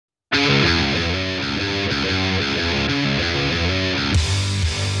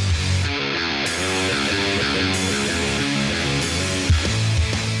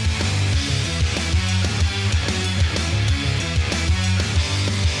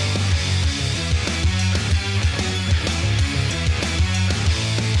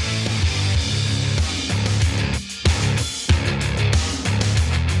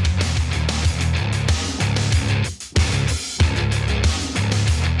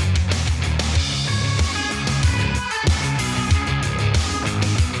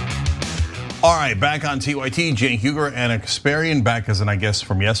All right, back on TYT, Cenk, Uygur, and a Kasparian, back as an I guess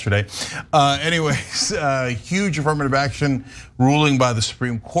from yesterday. Anyways, huge affirmative action ruling by the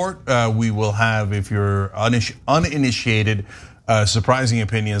Supreme Court. We will have, if you're uninitiated, surprising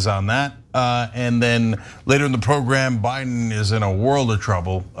opinions on that. And then later in the program, Biden is in a world of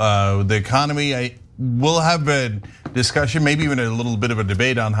trouble. The economy, we'll have a discussion, maybe even a little bit of a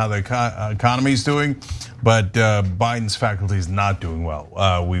debate on how the economy is doing, but Biden's faculty is not doing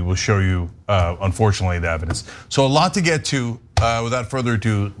well. We will show you, unfortunately, the evidence. So a lot to get to. Without further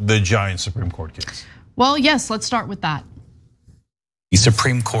ado, the giant Supreme Court case. Well, yes, let's start with that. The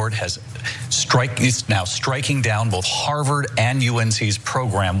Supreme Court is now striking down both Harvard and UNC's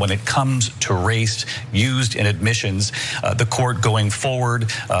program when it comes to race used in admissions. The court going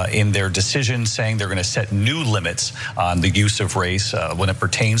forward in their decision saying they're going to set new limits on the use of race when it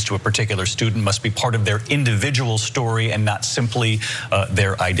pertains to a particular student must be part of their individual story and not simply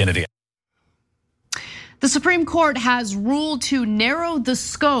their identity. The Supreme Court has ruled to narrow the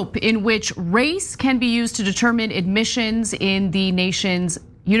scope in which race can be used to determine admissions in the nation's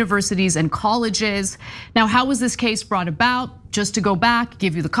universities and colleges. Now, how was this case brought about? Just to go back,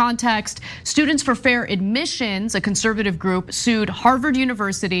 give you the context. Students for Fair Admissions, a conservative group, sued Harvard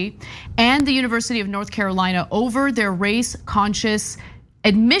University and the University of North Carolina over their race-conscious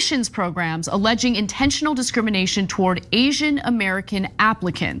admissions programs, alleging intentional discrimination toward Asian American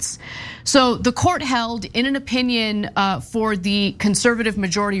applicants. So the court held in an opinion for the conservative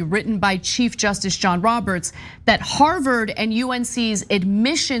majority written by Chief Justice John Roberts that Harvard and UNC's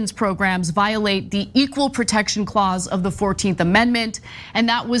admissions programs violate the Equal Protection Clause of the 14th Amendment. And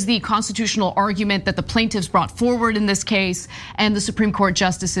that was the constitutional argument that the plaintiffs brought forward in this case. And the Supreme Court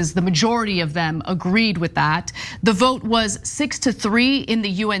justices, the majority of them agreed with that. The vote was 6-3 in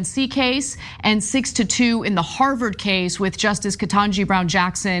the UNC case and 6-2 in the Harvard case, with Justice Ketanji Brown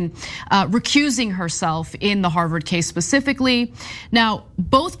Jackson recusing herself in the Harvard case specifically. Now,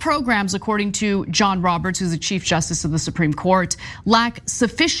 both programs, according to John Roberts, who's the Chief Justice of the Supreme Court, lack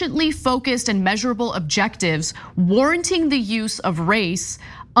sufficiently focused and measurable objectives warranting the use of race,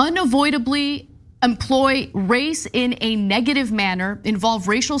 unavoidably employ race in a negative manner, involve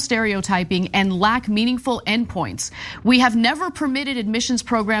racial stereotyping, and lack meaningful endpoints. We have never permitted admissions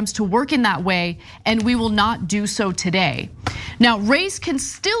programs to work in that way, and we will not do so today. Now, race can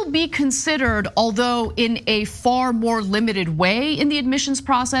still be considered, although in a far more limited way in the admissions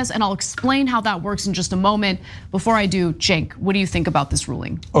process, and I'll explain how that works in just a moment. Before I do, Cenk, what do you think about this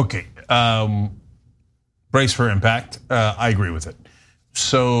ruling? Okay, brace for impact, I agree with it.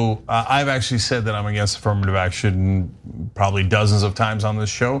 So I've actually said that I'm against affirmative action probably dozens of times on this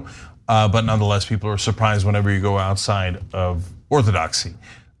show, but nonetheless, people are surprised whenever you go outside of orthodoxy.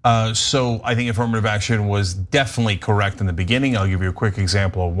 So I think affirmative action was definitely correct in the beginning. I'll give you a quick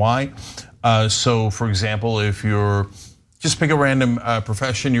example of why. So for example, if you're, just pick a random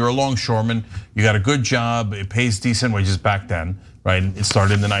profession, you're a longshoreman, you got a good job, it pays decent wages back then, right? It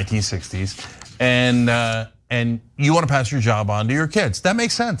started in the 1960s, and you want to pass your job on to your kids. That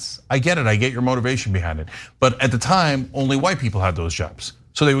makes sense. I get it. I get your motivation behind it. But at the time, only white people had those jobs.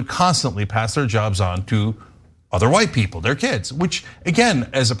 So they would constantly pass their jobs on to other white people, their kids, which again,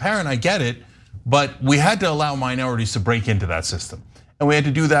 as a parent, I get it, but we had to allow minorities to break into that system. And we had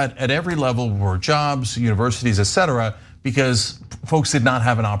to do that at every level for jobs, universities, etc., because folks did not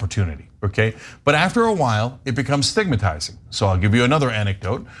have an opportunity, okay? But after a while, it becomes stigmatizing. So I'll give you another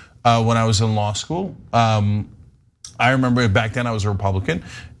anecdote. When I was in law school, I remember back then I was a Republican,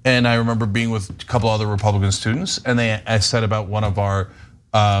 and I remember being with a couple other Republican students, and I said about one of our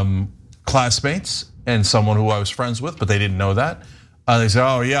classmates and someone who I was friends with, but they didn't know that. They said,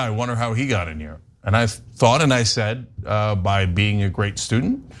 "Oh yeah, I wonder how he got in here." And I thought, and I said, by being a great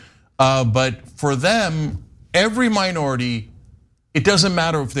student. But for them, every minority, it doesn't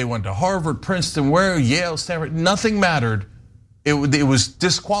matter if they went to Harvard, Princeton, where, Yale, Stanford, nothing mattered. It was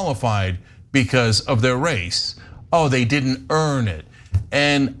disqualified because of their race. Oh, they didn't earn it.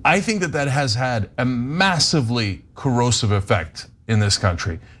 And I think that has had a massively corrosive effect in this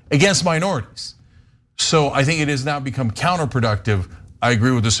country against minorities. So I think it has now become counterproductive. I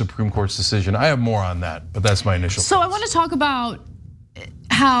agree with the Supreme Court's decision. I have more on that, but that's my initial So thoughts. I want to talk about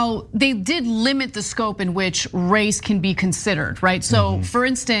how they did limit the scope in which race can be considered, right? So for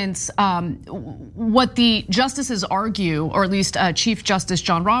instance, what the justices argue, or at least Chief Justice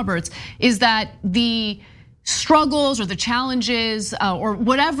John Roberts, is that the struggles or the challenges or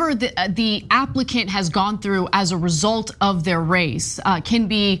whatever the applicant has gone through as a result of their race can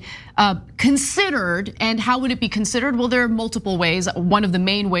be considered. And how would it be considered? Well, there are multiple ways. One of the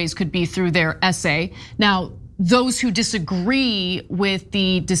main ways could be through their essay. Now, those who disagree with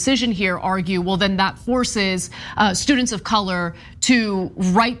the decision here argue, well, then that forces students of color to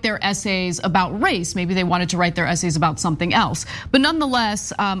write their essays about race. Maybe they wanted to write their essays about something else. But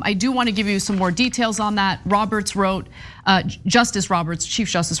nonetheless, I do want to give you some more details on that. Roberts wrote, Chief Justice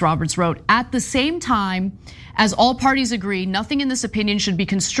Roberts wrote, at the same time, as all parties agree, nothing in this opinion should be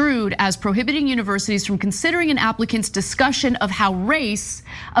construed as prohibiting universities from considering an applicant's discussion of how race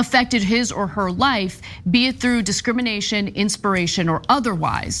affected his or her life, be it through discrimination, inspiration, or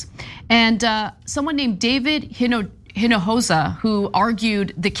otherwise. And someone named David Hinojosa, who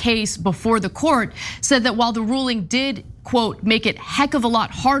argued the case before the court, said that while the ruling did, quote, make it heck of a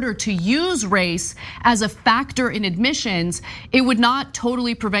lot harder to use race as a factor in admissions, it would not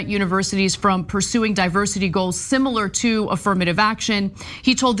totally prevent universities from pursuing diversity goals similar to affirmative action.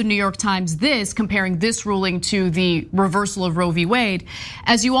 He told the New York Times this, comparing this ruling to the reversal of Roe v. Wade.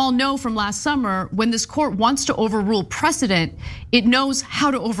 As you all know from last summer, when this court wants to overrule precedent, it knows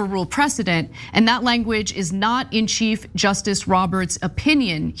how to overrule precedent, and that language is not in Chief Justice Roberts'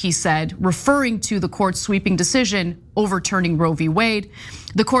 opinion, he said, referring to the court's sweeping decision overturning Roe v. Wade.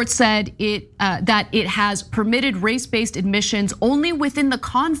 The court said that it has permitted race-based admissions only within the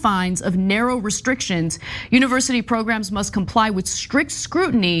confines of narrow restrictions. University programs must comply with strict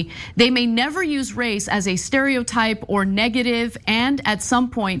scrutiny. They may never use race as a stereotype or negative, and at some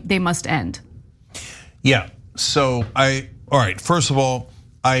point they must end. Yeah, so all right, first of all,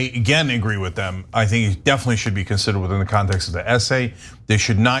 I again agree with them. I think it definitely should be considered within the context of the essay. They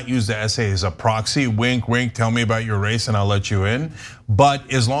should not use the essay as a proxy. Wink, wink, tell me about your race and I'll let you in.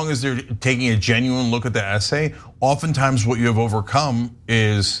 But as long as they're taking a genuine look at the essay, oftentimes what you have overcome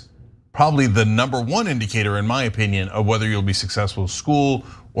is probably the #1 indicator, in my opinion, of whether you'll be successful in school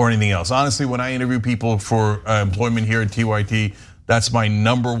or anything else. Honestly, when I interview people for employment here at TYT, that's my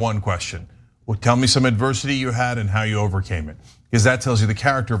 #1 question. Well, tell me some adversity you had and how you overcame it. Because that tells you the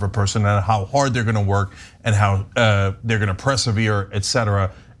character of a person and how hard they're gonna work and how they're gonna persevere,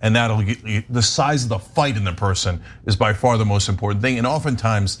 etc. And that'll get you, the size of the fight in the person is by far the most important thing. And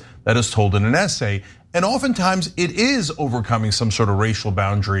oftentimes that is told in an essay. And oftentimes it is overcoming some sort of racial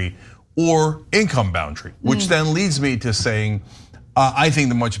boundary or income boundary, which then leads me to saying, I think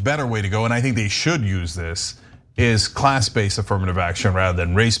the much better way to go, and I think they should use this, is class-based affirmative action rather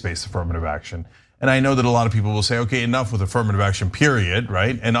than race-based affirmative action. And I know that a lot of people will say, okay, enough with affirmative action, period,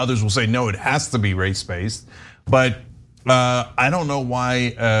 right? And others will say, no, it has to be race-based. But I don't know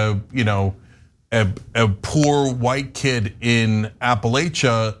why, a poor white kid in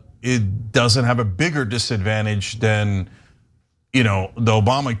Appalachia, it doesn't have a bigger disadvantage than, the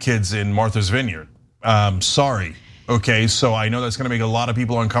Obama kids in Martha's Vineyard. Sorry. Okay, so I know that's gonna make a lot of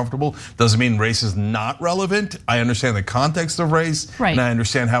people uncomfortable. Doesn't mean race is not relevant. I understand the context of race, and I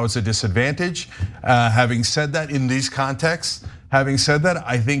understand how it's a disadvantage. Having said that, in these contexts,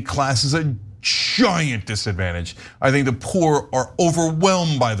 I think class is a giant disadvantage. I think the poor are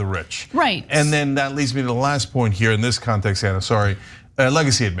overwhelmed by the rich. Right. And then that leads me to the last point here in this context, Anna, sorry.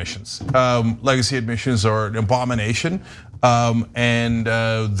 Legacy admissions. Legacy admissions are an abomination. And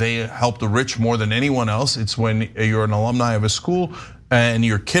they help the rich more than anyone else. It's when you're an alumni of a school and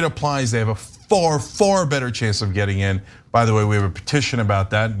your kid applies, they have a far, far better chance of getting in. By the way, we have a petition about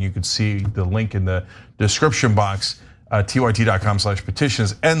that, and you can see the link in the description box,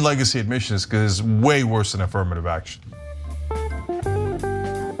 tyt.com/petitions, and legacy admissions, because it's way worse than affirmative action.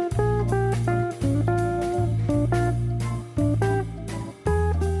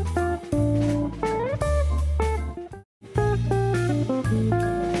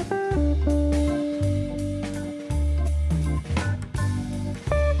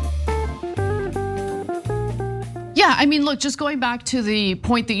 Yeah, I mean, look, just going back to the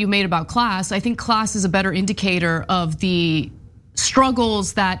point that you made about class, I think class is a better indicator of the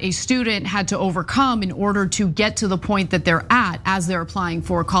struggles that a student had to overcome in order to get to the point that they're at as they're applying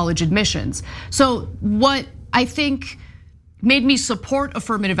for college admissions. So what I think made me support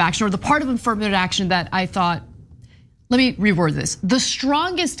affirmative action, or the part of affirmative action that I thought, let me reword this. The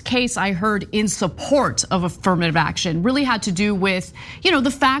strongest case I heard in support of affirmative action really had to do with, the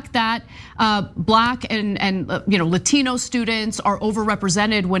fact that Black and Latino students are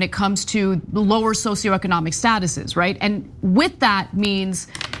overrepresented when it comes to lower socioeconomic statuses, right? And with that means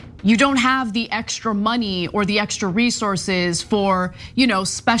you don't have the extra money or the extra resources for,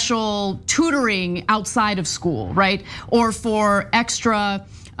 special tutoring outside of school, right? Or for extra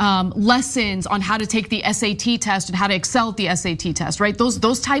lessons on how to take the SAT test and how to excel at the SAT test, right?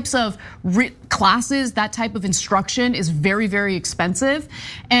 Those types of classes, that type of instruction is very, very expensive.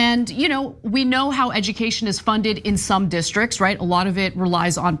 And we know how education is funded in some districts, right? A lot of it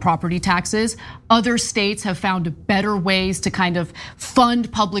relies on property taxes. Other states have found better ways to kind of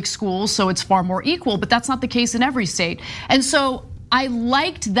fund public schools, so it's far more equal, but that's not the case in every state. And so I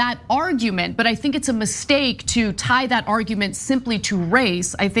liked that argument, but I think it's a mistake to tie that argument simply to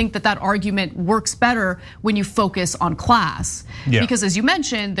race. I think that argument works better when you focus on class. Yeah. Because as you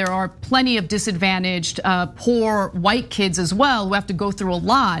mentioned, there are plenty of disadvantaged, poor white kids as well who have to go through a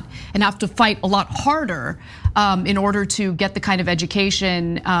lot and have to fight a lot harder in order to get the kind of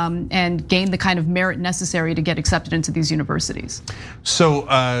education and gain the kind of merit necessary to get accepted into these universities. So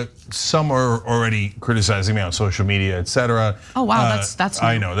some are already criticizing me on social media, et cetera. Oh wow, that's.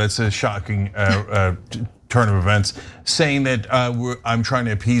 I know that's a shocking turn of events. Saying that I'm trying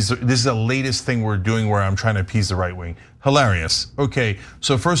to appease. This is the latest thing we're doing where I'm trying to appease the right wing. Hilarious. Okay,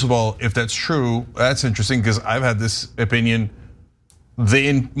 so first of all, if that's true, that's interesting because I've had this opinion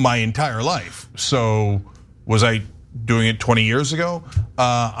my entire life. So was I doing it 20 years ago?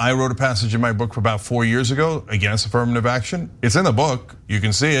 I wrote a passage in my book for about 4 years ago against affirmative action. It's in the book, you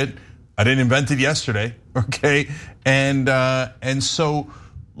can see it. I didn't invent it yesterday, okay? And so,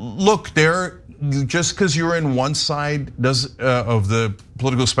 look, just because you're in one side of the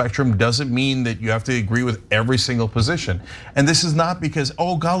political spectrum doesn't mean that you have to agree with every single position. And this is not because,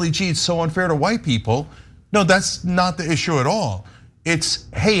 oh golly gee, it's so unfair to white people. No, that's not the issue at all. It's,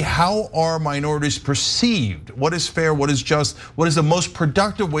 hey, how are minorities perceived? What is fair, what is just, what is the most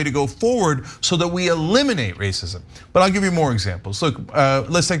productive way to go forward so that we eliminate racism? But I'll give you more examples. Look,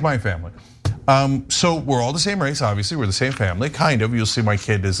 let's take my family. So we're all the same race, obviously, we're the same family, kind of. You'll see my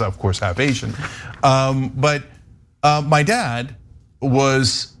kid is, of course, half Asian. But my dad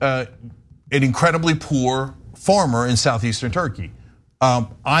was an incredibly poor farmer in southeastern Turkey.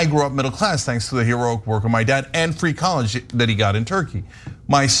 I grew up middle class thanks to the heroic work of my dad and free college that he got in Turkey.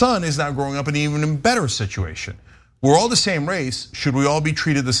 My son is now growing up in an even better situation. We're all the same race. Should we all be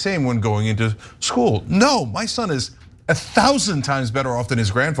treated the same when going into school? No, my son is 1,000 times better off than his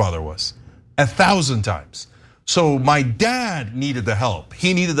grandfather was. 1,000 times. So my dad needed the help.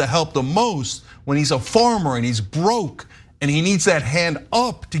 He needed the help the most when he's a farmer and he's broke and he needs that hand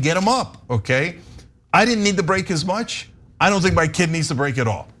up to get him up, okay? I didn't need the break as much. I don't think my kid needs to break at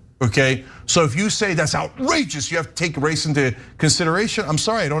all, okay? So if you say that's outrageous, you have to take race into consideration, I'm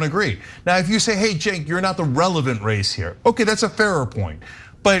sorry, I don't agree. Now, if you say, hey, Cenk, you're not the relevant race here, okay, that's a fairer point.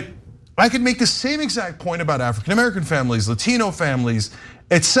 But I could make the same exact point about African American families, Latino families,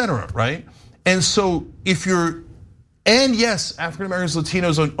 et cetera, right? And so if and yes, African Americans,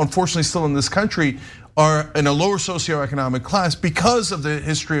 Latinos, unfortunately still in this country, are in a lower socioeconomic class because of the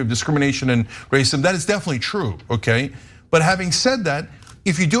history of discrimination and racism. That is definitely true, okay? But having said that,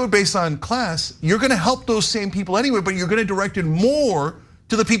 if you do it based on class, you're gonna help those same people anyway, but you're gonna direct it more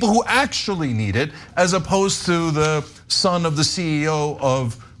to the people who actually need it, as opposed to the son of the CEO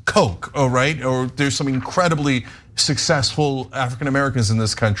of Coke, all right? Or there's some incredibly successful African Americans in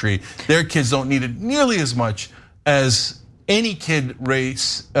this country. Their kids don't need it nearly as much as any kid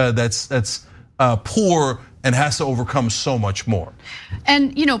race that's poor and has to overcome so much more.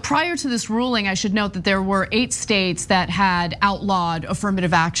 And prior to this ruling, I should note that there were 8 states that had outlawed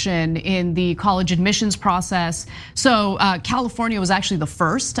affirmative action in the college admissions process. So California was actually the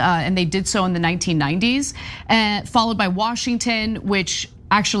first, and they did so in the 1990s, followed by Washington, which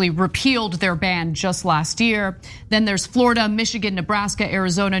actually repealed their ban just last year. Then there's Florida, Michigan, Nebraska,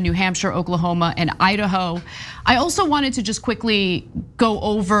 Arizona, New Hampshire, Oklahoma, and Idaho. I also wanted to just quickly go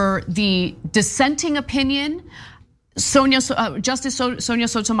over the dissenting opinion. Justice Sonia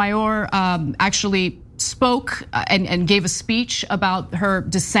Sotomayor actually spoke and gave a speech about her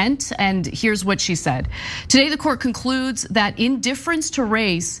dissent, and here's what she said. Today, the court concludes that indifference to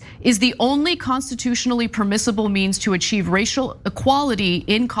race is the only constitutionally permissible means to achieve racial equality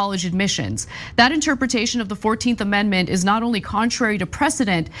in college admissions. That interpretation of the 14th Amendment is not only contrary to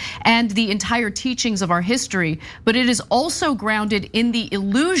precedent and the entire teachings of our history, but it is also grounded in the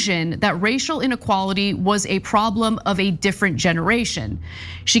illusion that racial inequality was a problem of a different generation.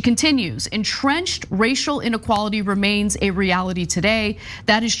 She continues, entrenched racial inequality remains a reality today.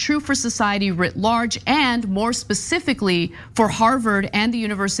 That is true for society writ large, and more specifically for Harvard and the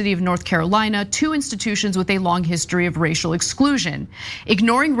University of North Carolina, 2 institutions with a long history of racial exclusion.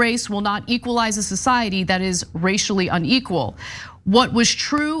 Ignoring race will not equalize a society that is racially unequal. what was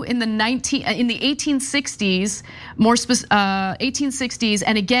true in the 1860s, 1860s,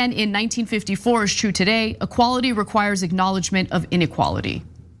 and again in 1954 is true today. Equality requires acknowledgement of inequality.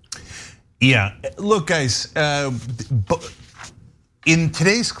 Yeah, look, guys. In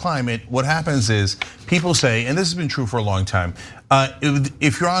today's climate, what happens is people say, and this has been true for a long time,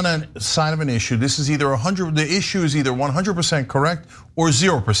 if you're on a side of an issue, this is either the issue is either 100% correct or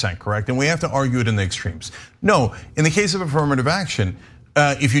 0% correct, and we have to argue it in the extremes. No, in the case of affirmative action,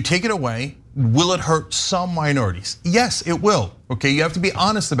 if you take it away, will it hurt some minorities? Yes, it will. Okay, you have to be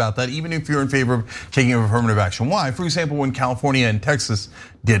honest about that, even if you're in favor of taking affirmative action. Why? For example, when California and Texas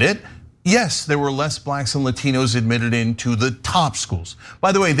did it, yes, there were less blacks and Latinos admitted into the top schools.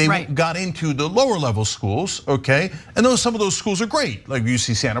 By the way, they got into the lower level schools, okay? And some of those schools are great, like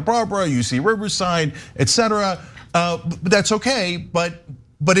UC Santa Barbara, UC Riverside, etc. But that's okay, but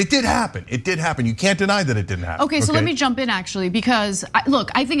it did happen. It did happen. You can't deny that it didn't happen. Okay, so let me jump in actually, because look,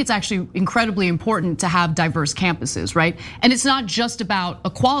 I think it's actually incredibly important to have diverse campuses, right? And it's not just about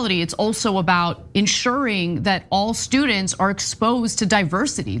equality, it's also about ensuring that all students are exposed to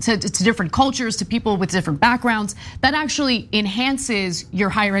diversity, to different cultures, to people with different backgrounds. That actually enhances your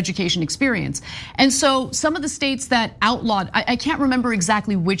higher education experience. And so some of the states that outlawed, I can't remember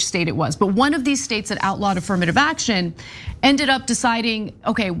exactly which state it was, but one of these states that outlawed affirmative action ended up deciding,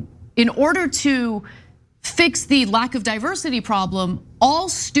 okay, in order to fix the lack of diversity problem, all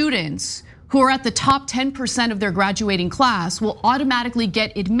students who are at the top 10% of their graduating class will automatically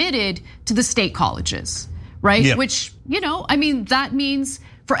get admitted to the state colleges, right? Yeah. Which, I mean, that means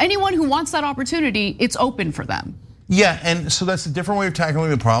for anyone who wants that opportunity, it's open for them. Yeah, and so that's a different way of tackling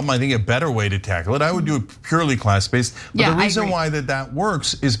the problem. I think a better way to tackle it, I would do it purely class-based. But the reason why that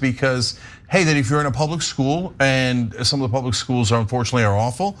works is because, hey, that if you're in a public school, and some of the public schools unfortunately are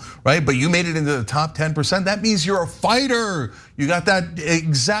awful, right? But you made it into the top 10%, that means you're a fighter. You got that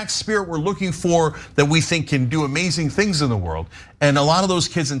exact spirit we're looking for that we think can do amazing things in the world. And a lot of those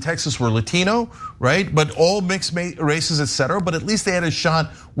kids in Texas were Latino, right? But all mixed races, etc. But at least they had a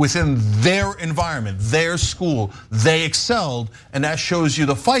shot within their environment, their school. They excelled, and that shows you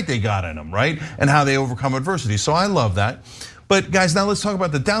the fight they got in them, right? And how they overcome adversity. So I love that. But guys, now let's talk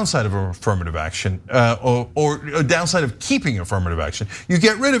about the downside of affirmative action, or a downside of keeping affirmative action. You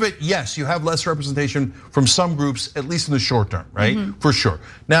get rid of it, yes, you have less representation from some groups, at least in the short term, right? For sure.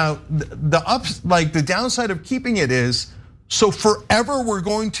 Now, the downside of keeping it is, so forever we're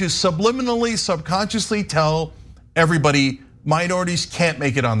going to subliminally, subconsciously tell everybody minorities can't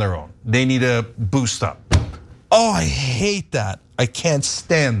make it on their own. They need a boost up. Oh, I hate that. I can't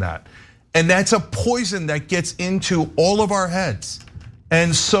stand that. And that's a poison that gets into all of our heads.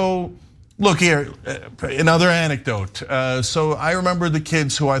 And so, look here, another anecdote. So I remember the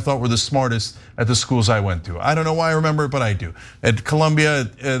kids who I thought were the smartest at the schools I went to. I don't know why I remember it, but I do. At Columbia,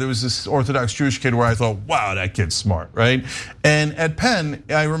 there was this Orthodox Jewish kid where I thought, wow, that kid's smart, right? And at Penn,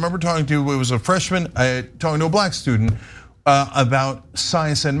 I remember talking to, it was a freshman, talking to a black student about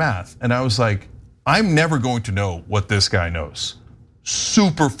science and math. And I was like, I'm never going to know what this guy knows.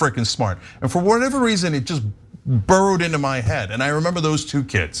 Super freaking smart. And for whatever reason, it just burrowed into my head. And I remember those two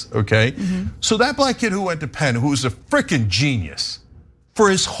kids, okay? So that black kid who went to Penn, who was a freaking genius, for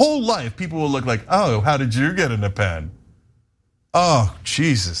his whole life, people will look like, oh, how did you get into Penn? Oh,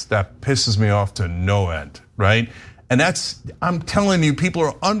 Jesus, that pisses me off to no end, right? And I'm telling you, people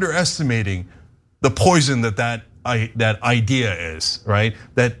are underestimating the poison that idea is, right?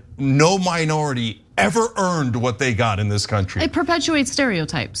 That no minority ever earned what they got in this country. It perpetuates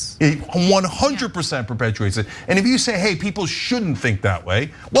stereotypes. It 100% perpetuates it. And if you say, hey, people shouldn't think that way,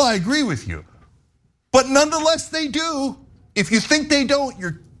 well, I agree with you. But nonetheless, they do. If you think they don't,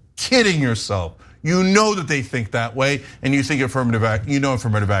 you're kidding yourself. You know that they think that way, and you think affirmative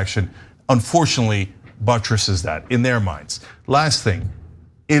action, unfortunately, buttresses that in their minds. Last thing,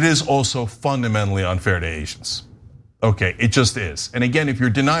 it is also fundamentally unfair to Asians. Okay, it just is. And again, if you're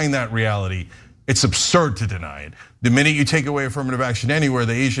denying that reality, it's absurd to deny it. The minute you take away affirmative action anywhere,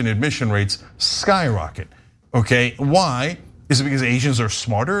 the Asian admission rates skyrocket. Okay, why? Is it because Asians are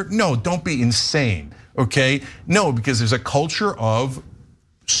smarter? No, don't be insane, okay? No, because there's a culture of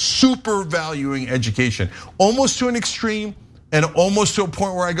super valuing education, almost to an extreme and almost to a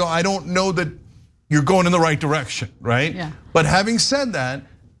point where I go, I don't know that you're going in the right direction, right? Yeah. But having said that,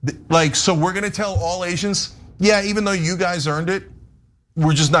 so we're gonna tell all Asians, yeah, even though you guys earned it,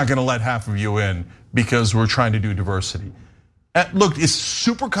 we're just not gonna let half of you in because we're trying to do diversity. Look, it's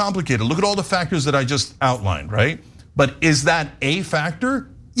super complicated. Look at all the factors that I just outlined, right? But is that a factor?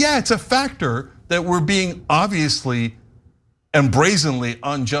 Yeah, it's a factor that we're being obviously and brazenly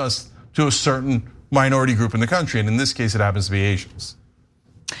unjust to a certain minority group in the country, and in this case, it happens to be Asians.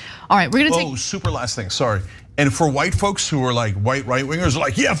 All right, we're gonna take. Super last thing, sorry. And for white folks who are like white right-wingers,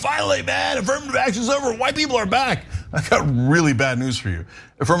 like, yeah, finally, man, affirmative action's over, white people are back. I got really bad news for you.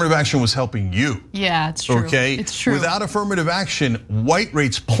 Affirmative action was helping you. Yeah, it's true. Okay? It's true. Without affirmative action, white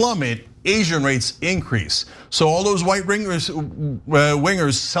rates plummet, Asian rates increase. So all those white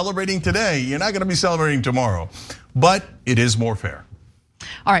wingers celebrating today, you're not gonna be celebrating tomorrow. But it is more fair.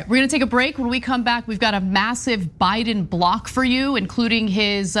 All right, we're gonna take a break. When we come back, we've got a massive Biden block for you, including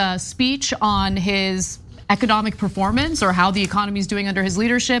his speech on his economic performance or how the economy is doing under his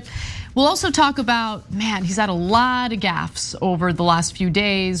leadership. We'll also talk about, man, he's had a lot of gaffes over the last few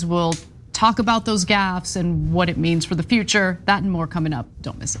days. We'll talk about those gaffes and what it means for the future. That and more coming up.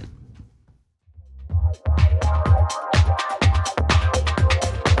 Don't miss it.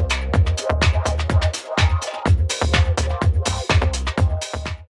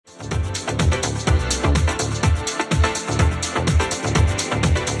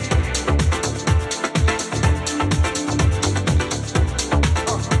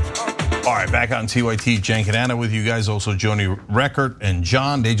 Back on TYT, Cenk and Anna with you guys. Also, Joni Reckert and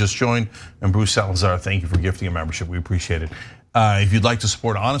John, they just joined. And Bruce Salazar, thank you for gifting a membership. We appreciate it. If you'd like to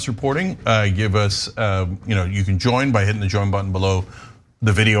support honest reporting, give us, you can join by hitting the join button below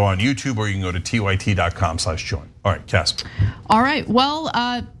the video on YouTube, or you can go to tyt.com/join. All right, Casper. All right, well,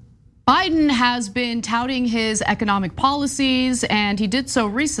 Biden has been touting his economic policies, and he did so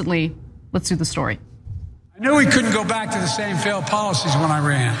recently. Let's do the story. I knew we couldn't go back to the same failed policies when I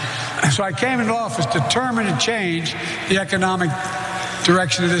ran. So I came into office determined to change the economic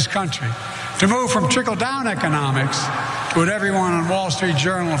direction of this country. To move from trickle-down economics to what everyone on Wall Street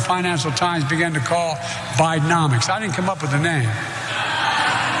Journal and Financial Times began to call Bidenomics. I didn't come up with the name.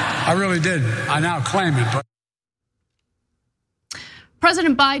 I really didn't. I now claim it. But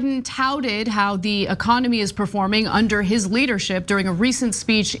President Biden touted how the economy is performing under his leadership during a recent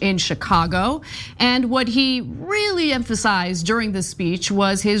speech in Chicago. And what he really emphasized during this speech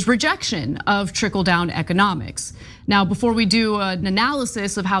was his rejection of trickle-down economics. Now, before we do an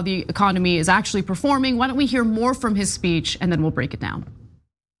analysis of how the economy is actually performing, why don't we hear more from his speech and then we'll break it down.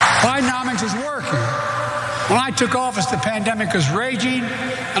 Bidenomics is working. When I took office, the pandemic was raging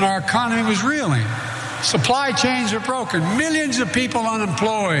and our economy was reeling. Supply chains are broken, millions of people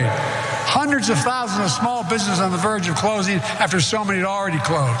unemployed, hundreds of thousands of small businesses on the verge of closing after so many had already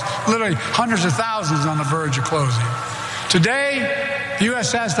closed. Literally hundreds of thousands on the verge of closing. Today, the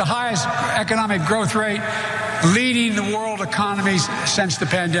US has the highest economic growth rate leading the world economies since the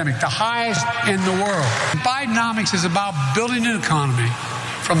pandemic, the highest in the world. Bidenomics is about building an economy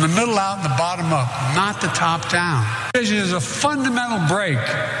from the middle out and the bottom up, not the top down. Vision is a fundamental break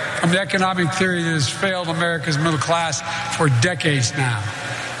from the economic theory that has failed America's middle class for decades now.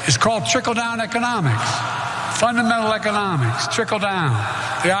 It's called trickle-down economics, fundamental economics, trickle down.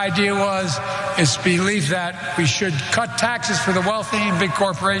 The idea was, it's belief that we should cut taxes for the wealthy and big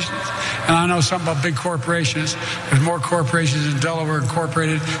corporations. And I know something about big corporations. There's more corporations in Delaware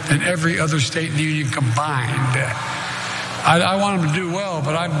incorporated than every other state in the union combined. I want them to do well,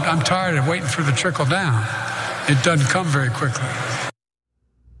 but I'm tired of waiting for the trickle down. It doesn't come very quickly.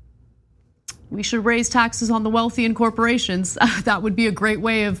 We should raise taxes on the wealthy and corporations. That would be a great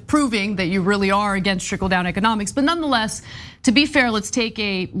way of proving that you really are against trickle-down economics. But nonetheless, to be fair, let's take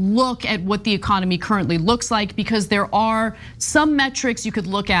a look at what the economy currently looks like, because there are some metrics you could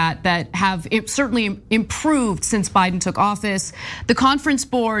look at that have certainly improved since Biden took office. The Conference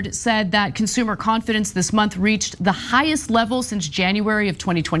Board said that consumer confidence this month reached the highest level since January of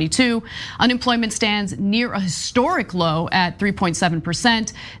 2022. Unemployment stands near a historic low at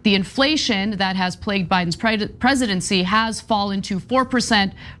 3.7%. The inflation that has plagued Biden's presidency has fallen to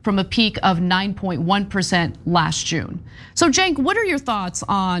 4% from a peak of 9.1% last June. So Cenk, what are your thoughts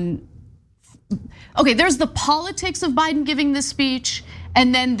on, okay, there's the politics of Biden giving this speech,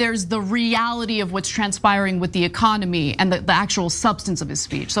 and then there's the reality of what's transpiring with the economy and the actual substance of his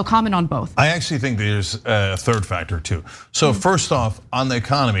speech. So comment on both. I actually think there's a third factor too. So first off, on the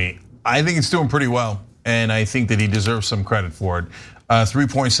economy, I think it's doing pretty well, and I think that he deserves some credit for it.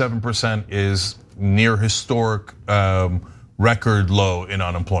 3.7% is near historic record low in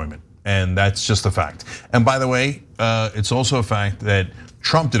unemployment. And that's just a fact. And by the way, it's also a fact that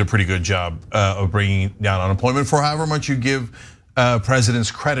Trump did a pretty good job of bringing down unemployment. For however much you give presidents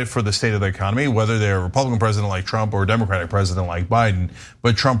credit for the state of the economy, whether they're a Republican president like Trump or a Democratic president like Biden,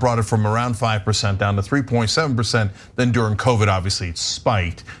 but Trump brought it from around 5% down to 3.7%. Then during COVID, obviously it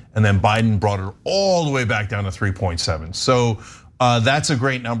spiked, and then Biden brought it all the way back down to 3.7. So that's a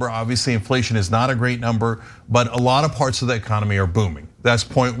great number. Obviously, inflation is not a great number, but a lot of parts of the economy are booming. That's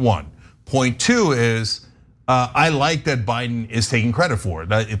point one. Point two is, I like that Biden is taking credit for it.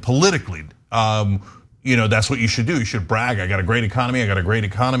 That politically, that's what you should do. You should brag. I got a great economy. I got a great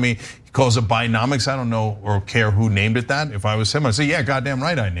economy. He calls it Bidenomics. I don't know or care who named it that. If I was him, I'd say, yeah, goddamn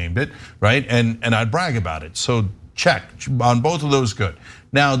right, I named it, right? And I'd brag about it. So check on both of those. Good.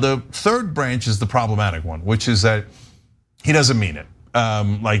 Now the third branch is the problematic one, which is that he doesn't mean it.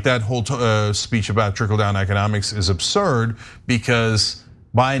 Like that whole speech about trickle-down economics is absurd because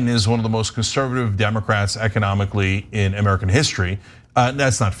Biden is one of the most conservative Democrats economically in American history.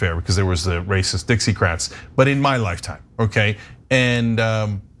 That's not fair because there was the racist Dixiecrats, but in my lifetime, okay? And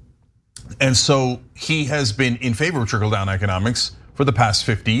so he has been in favor of trickle-down economics for the past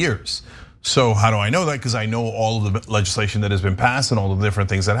 50 years. So how do I know that? Because I know all of the legislation that has been passed and all of the different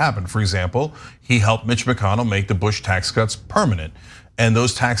things that happened. For example, he helped Mitch McConnell make the Bush tax cuts permanent. And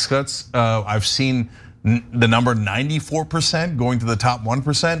those tax cuts, I've seen the number 94% going to the top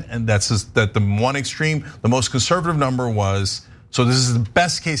 1%, and that's just that the one extreme. The most conservative number was, so this is the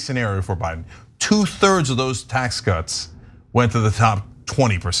best case scenario for Biden. 2/3 of those tax cuts went to the top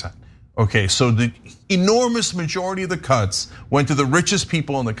 20%. Okay, so the enormous majority of the cuts went to the richest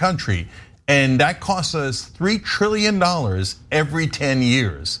people in the country, and that cost us $3 trillion every 10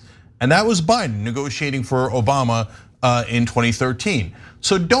 years. And that was Biden negotiating for Obama in 2013.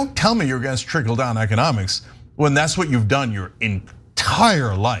 So don't tell me you're against trickle-down economics when that's what you've done your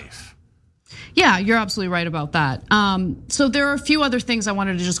entire life. Yeah, you're absolutely right about that. So there are a few other things I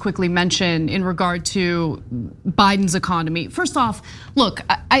wanted to just quickly mention in regard to Biden's economy. First off, look,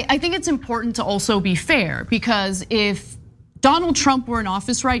 I think it's important to also be fair because if Donald Trump were in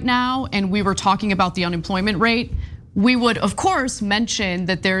office right now and we were talking about the unemployment rate, we would of course mention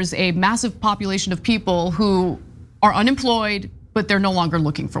that there's a massive population of people who are unemployed, but they're no longer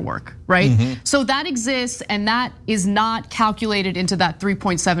looking for work, right? So that exists and that is not calculated into that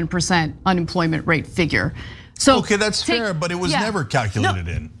 3.7% unemployment rate figure. So okay, that's fair, but it was never calculated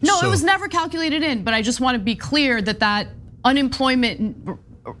in. No, it was never calculated in, but I just want to be clear that that unemployment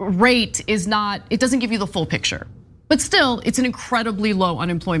rate is not, it doesn't give you the full picture. But still, it's an incredibly low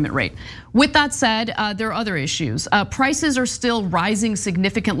unemployment rate. With that said, there are other issues. Prices are still rising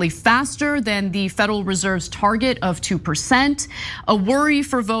significantly faster than the Federal Reserve's target of 2%, a worry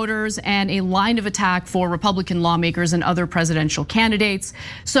for voters and a line of attack for Republican lawmakers and other presidential candidates.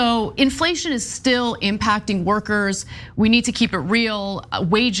 So inflation is still impacting workers. We need to keep it real.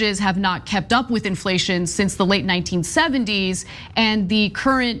 Wages have not kept up with inflation since the late 1970s, and the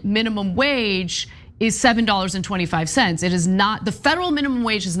current minimum wage is $7.25. It is not, the federal minimum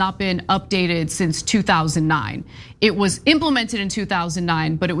wage has not been updated since 2009. It was implemented in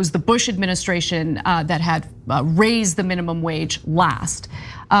 2009, but it was the Bush administration that had raised the minimum wage last.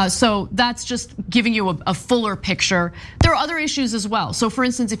 So that's just giving you a fuller picture. There are other issues as well. So for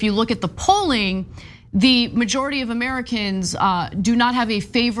instance, if you look at the polling, the majority of Americans do not have a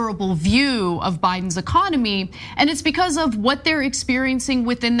favorable view of Biden's economy, and it's because of what they're experiencing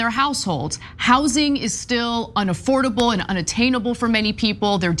within their households. Housing is still unaffordable and unattainable for many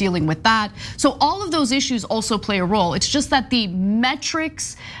people. They're dealing with that. So all of those issues also play a role. It's just that the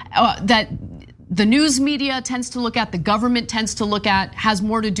metrics that the news media tends to look at, the government tends to look at, has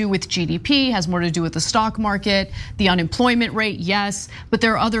more to do with GDP, has more to do with the stock market, the unemployment rate, yes, but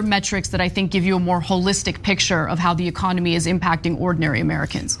there are other metrics that I think give you a more holistic picture of how the economy is impacting ordinary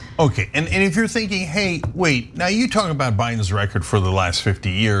Americans. Okay, and if you're thinking, hey, wait, now you talk about Biden's record for the last 50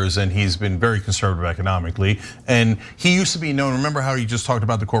 years, and he's been very conservative economically, and he used to be known, remember how he just talked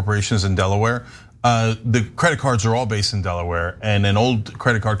about the corporations in Delaware? The credit cards are all based in Delaware, and an old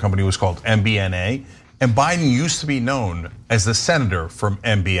credit card company was called MBNA. And Biden used to be known as the senator from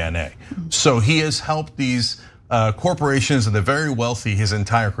MBNA. So he has helped these corporations and the very wealthy his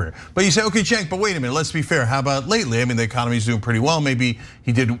entire career. But you say, okay, Cenk, but wait a minute, let's be fair. How about lately? I mean, the economy's doing pretty well. Maybe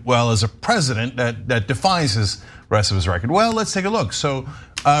he did well as a president. That defines his rest of his record. Well, let's take a look. So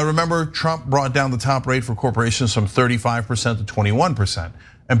remember, Trump brought down the top rate for corporations from 35% to 21%.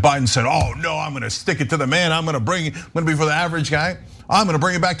 And Biden said, oh no, I'm gonna stick it to the man. I'm gonna be for the average guy. I'm gonna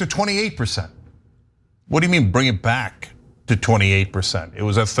bring it back to 28%. What do you mean bring it back to 28%? It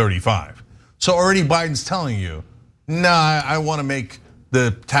was at 35. So already Biden's telling you, nah, I wanna make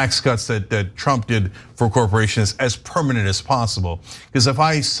the tax cuts that Trump did for corporations as permanent as possible. Because if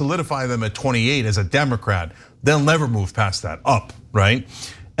I solidify them at 28 as a Democrat, they'll never move past that, up, right?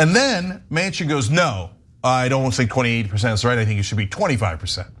 And then Manchin goes, no, I don't think 28% is right. I think it should be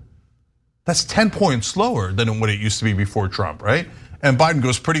 25%. That's 10 points lower than what it used to be before Trump, right? And Biden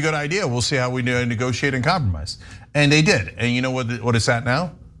goes, pretty good idea. We'll see how we negotiate and compromise. And they did. And you know what it's at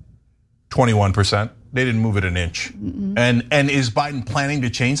now? 21%. they didn't move it an inch. And is Biden planning to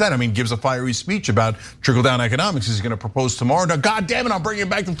change that? I mean, gives a fiery speech about trickle-down economics. He's going to propose tomorrow. Now, God damn it, I'll bring it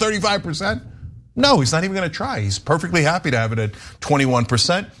back to 35%. No, he's not even going to try. He's perfectly happy to have it at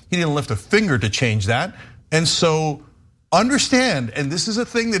 21%. He didn't lift a finger to change that. And so understand, and this is a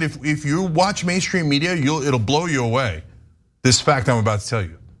thing that if you watch mainstream media, it'll blow you away. This fact I'm about to tell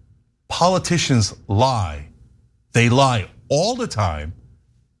you. Politicians lie. They lie all the time,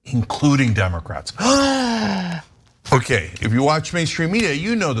 including Democrats. Okay, if you watch mainstream media,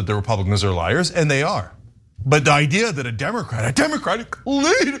 you know that the Republicans are liars, and they are. But the idea that a Democratic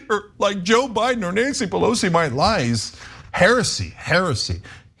leader like Joe Biden or Nancy Pelosi might lie is heresy.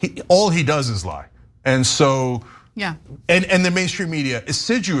 All he does is lie. And so, yeah. And the mainstream media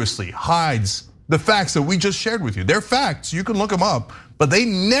assiduously hides the facts that we just shared with you. They're facts, you can look them up, but they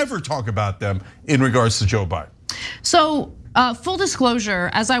never talk about them in regards to Joe Biden. So, full disclosure,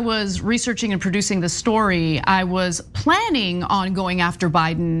 as I was researching and producing this story, I was planning on going after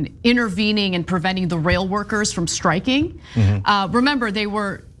Biden, intervening and preventing the rail workers from striking. Remember, they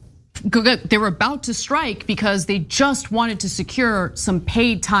were about to strike because they just wanted to secure some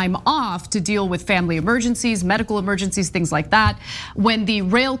paid time off to deal with family emergencies, medical emergencies, things like that. When the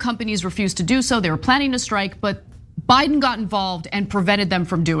rail companies refused to do so, they were planning to strike, but Biden got involved and prevented them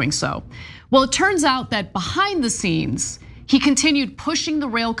from doing so. Well, it turns out that behind the scenes, he continued pushing the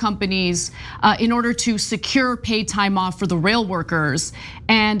rail companies in order to secure paid time off for the rail workers.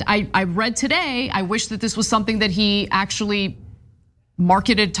 And I read today, I wish that this was something that he actually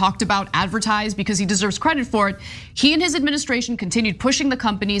marketed, talked about, advertised, because he deserves credit for it. He and his administration continued pushing the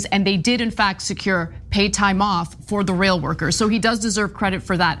companies, and they did in fact secure paid time off for the rail workers. So he does deserve credit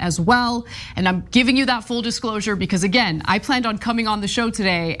for that as well. And I'm giving you that full disclosure because, again, I planned on coming on the show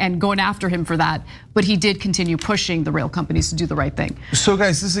today and going after him for that, but he did continue pushing the rail companies to do the right thing. So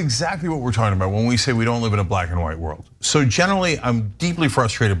guys, this is exactly what we're talking about when we say we don't live in a black and white world. So generally, I'm deeply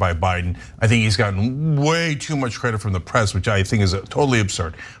frustrated by Biden. I think he's gotten way too much credit from the press, which I think is totally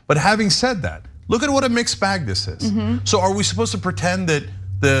absurd. But having said that, look at what a mixed bag this is. So are we supposed to pretend that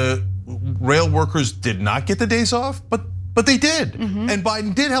the rail workers did not get the days off? But they did, and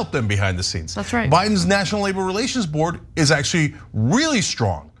Biden did help them behind the scenes. That's right. Biden's National Labor Relations Board is actually really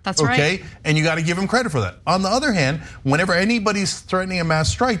strong. That's right. Okay, and you got to give him credit for that. On the other hand, whenever anybody's threatening a mass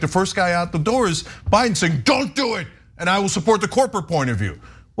strike, the first guy out the door is Biden saying, "Don't do it, and I will support the corporate point of view."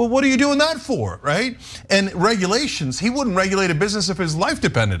 Well, what are you doing that for, right? And regulations, he wouldn't regulate a business if his life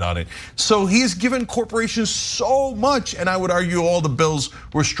depended on it. So he's given corporations so much, and I would argue all the bills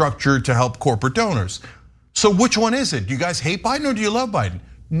were structured to help corporate donors. So which one is it? Do you guys hate Biden or do you love Biden?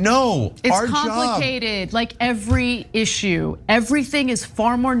 No, it's complicated, like every issue. Everything is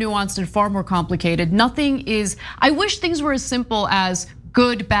far more nuanced and far more complicated. Nothing is, I wish things were as simple as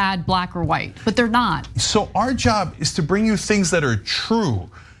good, bad, black or white, but they're not. So our job is to bring you things that are true.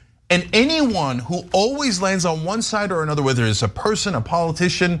 And anyone who always lands on one side or another, whether it's a person, a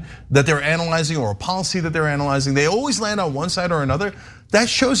politician that they're analyzing or a policy that they're analyzing, they always land on one side or another. That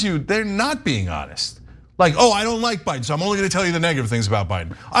shows you they're not being honest. Like, oh, I don't like Biden, so I'm only gonna tell you the negative things about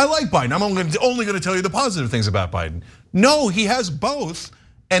Biden. I like Biden, I'm only gonna tell you the positive things about Biden. No, he has both.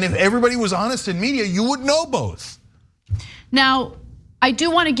 And if everybody was honest in media, you would know both. Now, I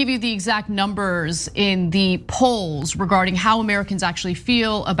do want to give you the exact numbers in the polls regarding how Americans actually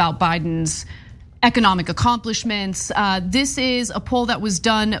feel about Biden's economic accomplishments. This is a poll that was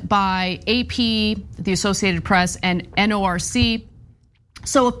done by AP, the Associated Press, and NORC.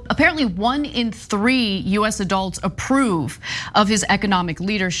 So apparently 1 in 3 US adults approve of his economic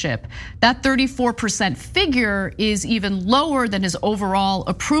leadership. That 34% figure is even lower than his overall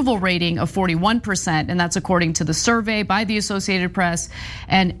approval rating of 41%, and that's according to the survey by the Associated Press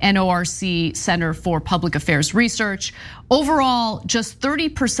and NORC Center for Public Affairs Research. Overall, just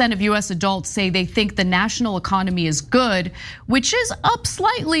 30% of US adults say they think the national economy is good, which is up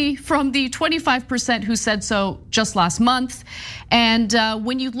slightly from the 25% who said so just last month. And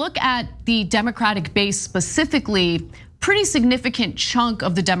when you look at the Democratic base specifically, pretty significant chunk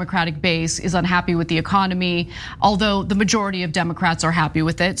of the Democratic base is unhappy with the economy, although the majority of Democrats are happy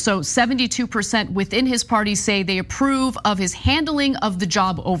with it. So 72% within his party say they approve of his handling of the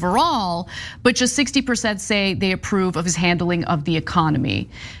job overall, but just 60% say they approve of his handling of the economy.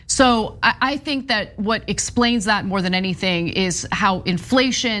 So I think that what explains that more than anything is how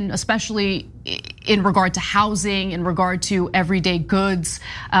inflation, especially in regard to housing, in regard to everyday goods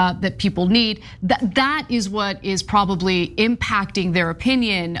that people need, that is what is probably impacting their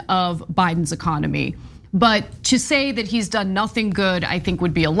opinion of Biden's economy. But to say that he's done nothing good, I think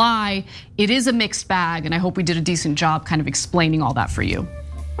would be a lie. It is a mixed bag, and I hope we did a decent job kind of explaining all that for you.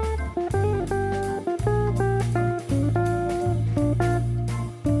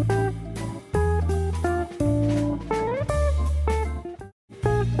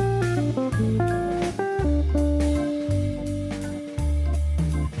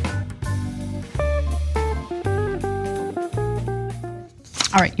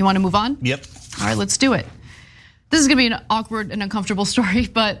 All right, you want to move on? Yep. All right, let's do it. This is gonna be an awkward and uncomfortable story,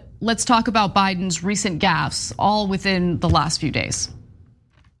 but let's talk about Biden's recent gaffes, all within the last few days.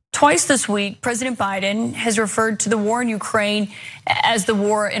 Twice this week, President Biden has referred to the war in Ukraine as the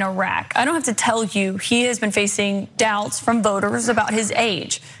war in Iraq. I don't have to tell you, he has been facing doubts from voters about his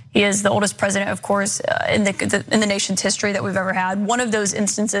age. He is the oldest president, of course, in the nation's history that we've ever had. One of those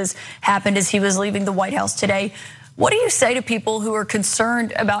instances happened as he was leaving the White House today. What do you say to people who are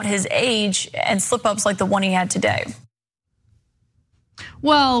concerned about his age and slip-ups like the one he had today?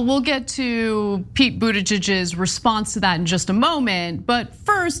 Well, we'll get to Pete Buttigieg's response to that in just a moment. But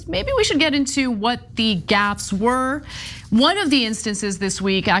first, maybe we should get into what the gaffes were. One of the instances this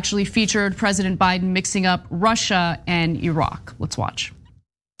week actually featured President Biden mixing up Russia and Iraq. Let's watch.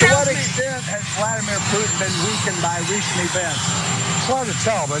 To what extent has Vladimir Putin been weakened by recent events? It's hard to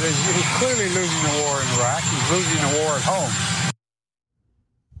tell, but he's clearly losing the war in Iraq. He's losing the war at home.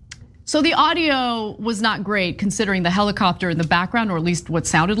 So the audio was not great considering the helicopter in the background, or at least what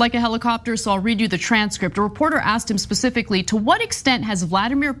sounded like a helicopter. So I'll read you the transcript. A reporter asked him specifically, to what extent has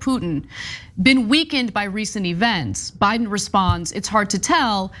Vladimir Putin been weakened by recent events? Biden responds, it's hard to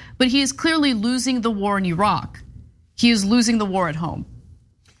tell, but he is clearly losing the war in Iraq. He is losing the war at home.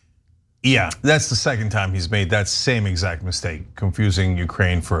 Yeah, that's the second time he's made that same exact mistake, confusing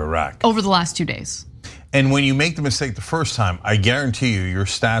Ukraine for Iraq. Over the last 2 days. And when you make the mistake the first time, I guarantee you, your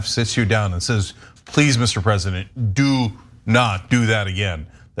staff sits you down and says, please, Mr. President, do not do that again.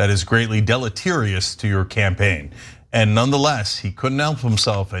 That is greatly deleterious to your campaign. And nonetheless, he couldn't help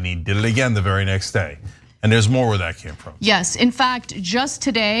himself and he did it again the very next day. And there's more where that came from. Yes, in fact, just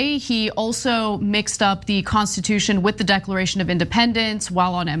today, he also mixed up the Constitution with the Declaration of Independence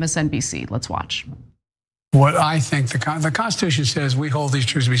while on MSNBC. Let's watch. What I think the Constitution says, we hold these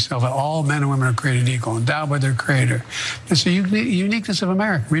truths to be self, that all men and women are created equal, endowed by their Creator. It's the uniqueness of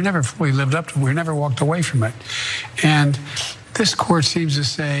America. We never fully lived up to it. We never walked away from it. And this court seems to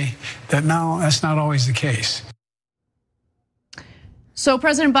say that no, that's not always the case. So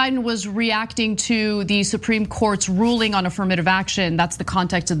President Biden was reacting to the Supreme Court's ruling on affirmative action. That's the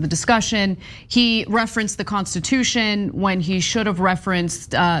context of the discussion. He referenced the Constitution when he should have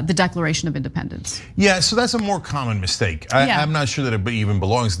referenced the Declaration of Independence. Yeah, so that's a more common mistake. I'm not sure that it even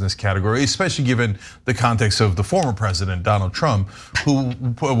belongs in this category, especially given the context of the former president, Donald Trump, who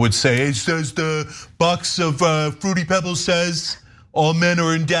would say, it says the box of Fruity Pebbles says all men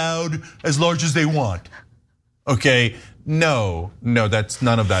are endowed as large as they want. Okay. No, that's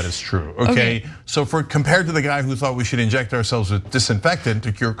none of that is true. Okay, so compared to the guy who thought we should inject ourselves with disinfectant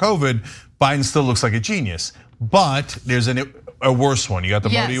to cure COVID, Biden still looks like a genius. But there's a worse one. You got the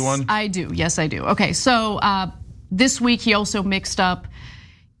Modi one? I do. Yes, I do. Okay, so this week he also mixed up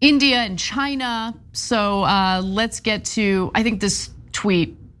India and China. So let's get to, I think this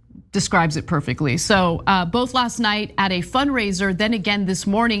tweet describes it perfectly. So both last night at a fundraiser, then again this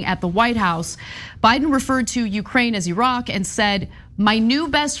morning at the White House, Biden referred to Ukraine as Iraq and said, my new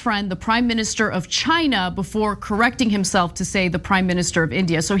best friend, the Prime Minister of China, before correcting himself to say the Prime Minister of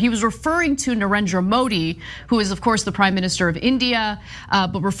India. So he was referring to Narendra Modi, who is of course the Prime Minister of India,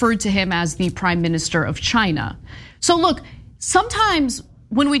 but referred to him as the Prime Minister of China. So look, sometimes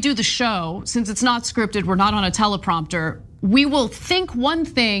when we do the show, since it's not scripted, we're not on a teleprompter, we will think one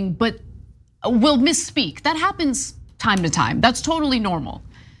thing, but we'll misspeak. That happens time to time. That's totally normal.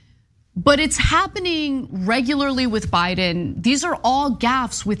 But it's happening regularly with Biden. These are all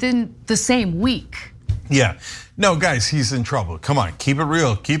gaffes within the same week. Yeah, no, guys, he's in trouble. Come on, keep it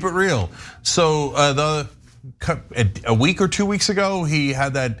real, keep it real. So a week or 2 weeks ago, he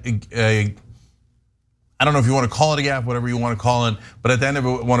had that, I don't know if you want to call it a gaffe, whatever you want to call it, but at the end of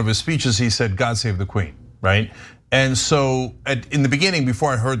one of his speeches, he said, God save the Queen, right? And so in the beginning,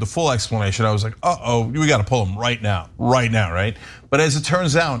 before I heard the full explanation, I was like, we got to pull him right now, right? But as it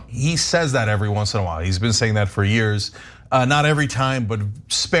turns out, he says that every once in a while. He's been saying that for years. Not every time, but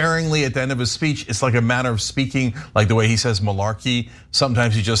sparingly at the end of his speech. It's like a manner of speaking, like the way he says malarkey.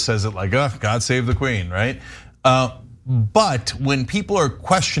 Sometimes he just says it like, God save the Queen, right? But when people are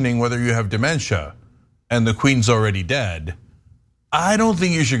questioning whether you have dementia and the Queen's already dead, I don't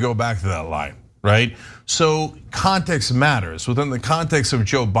think you should go back to that line. Right? So context matters within the context of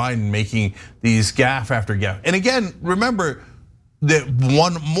Joe Biden making these gaffe after gaffe. And again, remember that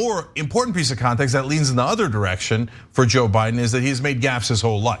one more important piece of context that leans in the other direction for Joe Biden is that he's made gaffes his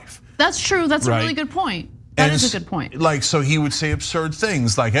whole life. That's true, that's a really good point. That is a good point. Like, so he would say absurd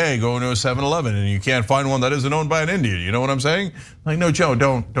things like, hey, go into a 7-Eleven and you can't find one that isn't owned by an Indian. You know what I'm saying? Like, no, Joe,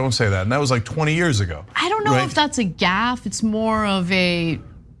 don't say that. And that was like 20 years ago. I don't know if that's a gaffe. It's more of a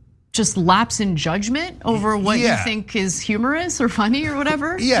just lapse in judgment over what you think is humorous or funny or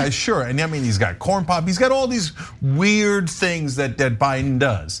whatever? Yeah, sure. And I mean, he's got corn pop. He's got all these weird things that Biden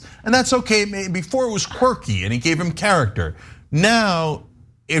does. And that's okay. Before it was quirky and he gave him character. Now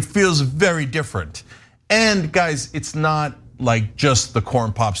it feels very different. And guys, it's not like just the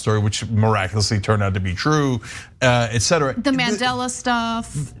corn pop story, which miraculously turned out to be true, etc. The Mandela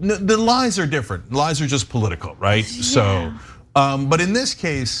stuff. The lies are different. Lies are just political, right? Yeah. So, but in this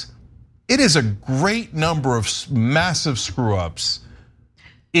case, it is a great number of massive screw ups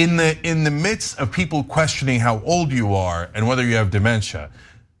in the midst of people questioning how old you are and whether you have dementia.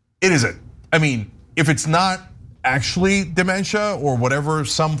 It is I mean, if it's not actually dementia or whatever,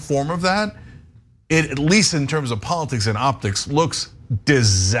 some form of that, it, at least in terms of politics and optics, looks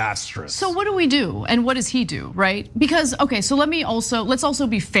disastrous. So what do we do, and what does he do, right? Because, okay, so let's also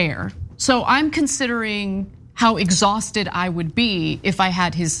be fair. So I'm considering how exhausted I would be if I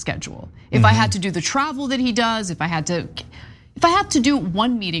had his schedule. If I had to do the travel that he does, if I had to do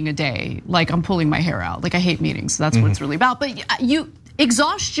one meeting a day, like I'm pulling my hair out. Like I hate meetings, so that's what it's really about. But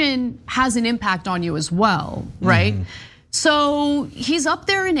exhaustion has an impact on you as well, right? So he's up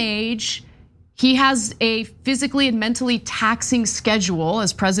there in age. He has a physically and mentally taxing schedule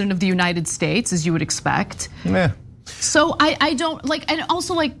as president of the United States, as you would expect. Yeah. So I don't like, and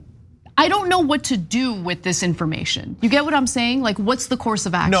also like, I don't know what to do with this information. You get what I'm saying? Like, what's the course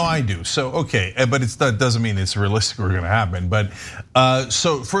of action? No, I do. So, okay, but that doesn't mean it's realistic or gonna happen. But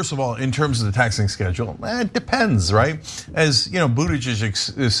so first of all, in terms of the taxing schedule, it depends, right? As you know,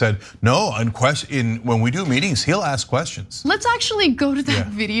 Buttigieg said, no, when we do meetings, he'll ask questions. Let's actually go to that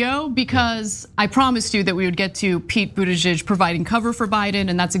video because I promised you that we would get to Pete Buttigieg providing cover for Biden,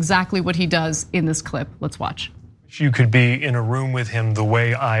 and that's exactly what he does in this clip. Let's watch. You could be in a room with him the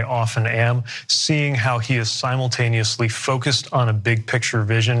way I often am, seeing how he is simultaneously focused on a big picture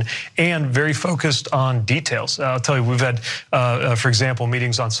vision and very focused on details. I'll tell you, we've had, for example,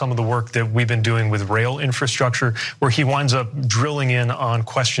 meetings on some of the work that we've been doing with rail infrastructure, where he winds up drilling in on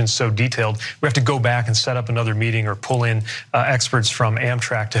questions so detailed. We have to go back and set up another meeting or pull in experts from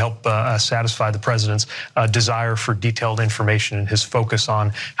Amtrak to help satisfy the president's desire for detailed information and his focus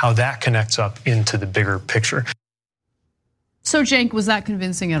on how that connects up into the bigger picture. So Cenk, was that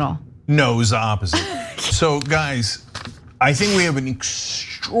convincing at all? No, it was the opposite. So guys, I think we have an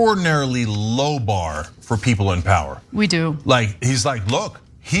extraordinarily low bar for people in power. We do. Like, he's like, look,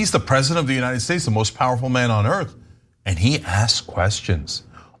 he's the president of the United States, the most powerful man on earth. And he asks questions.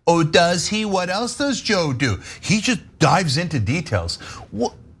 Oh, does he? What else does Joe do? He just dives into details.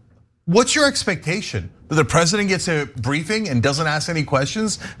 What's your expectation? That the president gets a briefing and doesn't ask any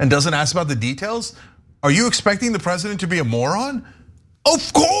questions and doesn't ask about the details? Are you expecting the president to be a moron?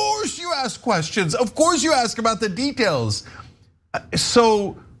 Of course you ask questions. Of course you ask about the details.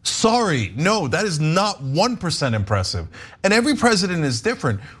 So sorry, no, that is not 1% impressive. And every president is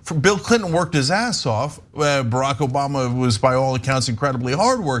different. Bill Clinton worked his ass off. Barack Obama was by all accounts incredibly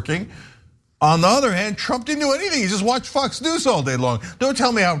hardworking. On the other hand, Trump didn't do anything. He just watched Fox News all day long. Don't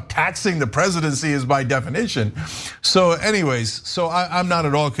tell me how taxing the presidency is by definition. So anyways, so I'm not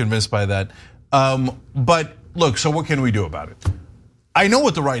at all convinced by that. But look, so what can we do about it? I know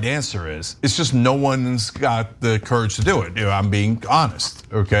what the right answer is. It's just no one's got the courage to do it. I'm being honest,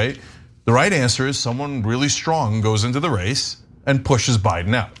 okay? The right answer is someone really strong goes into the race and pushes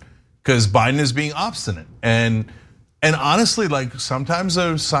Biden out, because Biden is being obstinate. And honestly, like sometimes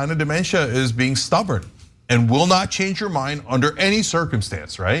a sign of dementia is being stubborn and will not change your mind under any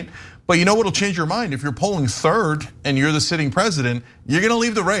circumstance, right? But you know what'll change your mind? If you're polling third and you're the sitting president, you're gonna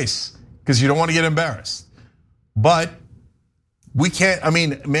leave the race because you don't want to get embarrassed. But we can't, I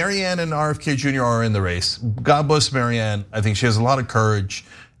mean, Marianne and RFK Jr. are in the race. God bless Marianne. I think she has a lot of courage,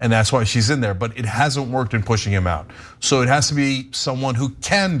 and that's why she's in there, but it hasn't worked in pushing him out. So it has to be someone who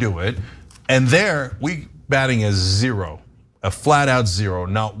can do it. And there, we batting as zero, a flat out zero.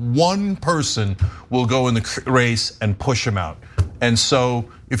 Not one person will go in the race and push him out. And so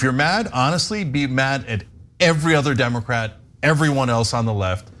if you're mad, honestly, be mad at every other Democrat, everyone else on the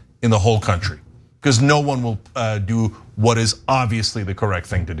left in the whole country, because no one will do what is obviously the correct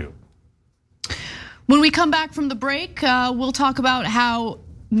thing to do. When we come back from the break, we'll talk about how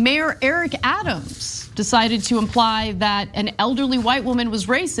Mayor Eric Adams decided to imply that an elderly white woman was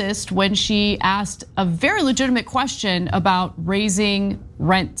racist when she asked a very legitimate question about raising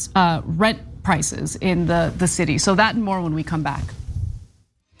rent prices in the city. So that and more when we come back.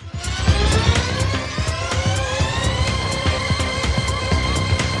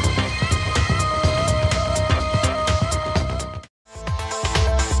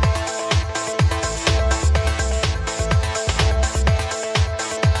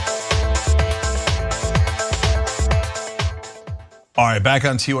 All right, back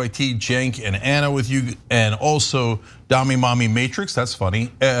on TYT, Cenk and Anna with you, and also Dami Mami Matrix, that's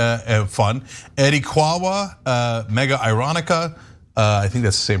funny, fun. Eddie Kwawa, Mega Ironica, I think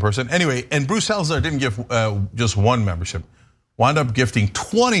that's the same person. Anyway, and Bruce Helzer didn't give just one membership, wound up gifting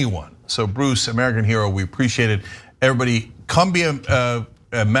 21. So Bruce, American hero, we appreciate it. Everybody, come be a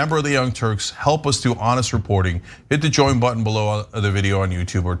member of the Young Turks, help us do honest reporting. Hit the join button below the video on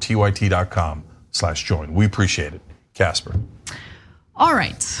YouTube or tyt.com/join. We appreciate it. Casper. All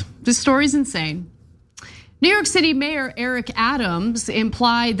right, this story's insane. New York City Mayor Eric Adams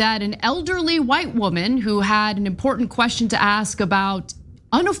implied that an elderly white woman who had an important question to ask about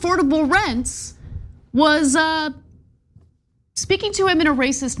unaffordable rents was speaking to him in a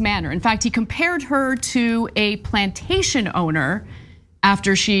racist manner. In fact, he compared her to a plantation owner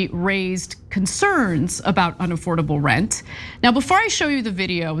after she raised concerns about unaffordable rent. Now, before I show you the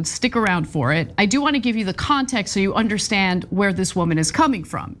video, and stick around for it, I do want to give you the context so you understand where this woman is coming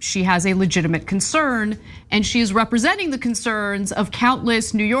from. She has a legitimate concern, and she is representing the concerns of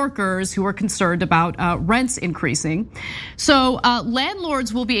countless New Yorkers who are concerned about rents increasing. So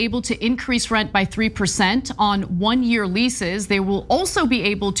landlords will be able to increase rent by 3% on 1-year leases. They will also be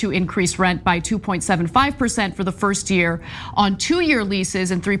able to increase rent by 2.75% for the first year on 2-year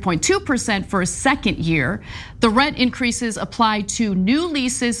leases and 3.2% for a second year. The rent increases apply to new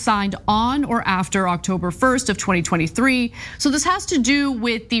leases signed on or after October 1st of 2023. So this has to do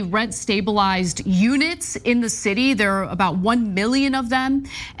with the rent stabilized units in the city. There are about 1 million of them.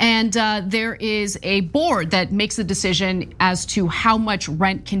 And there is a board that makes a decision as to how much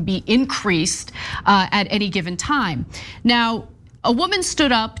rent can be increased at any given time. Now, a woman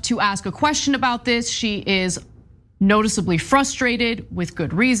stood up to ask a question about this. She is noticeably frustrated with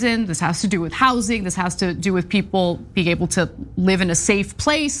good reason. This has to do with housing. This has to do with people being able to live in a safe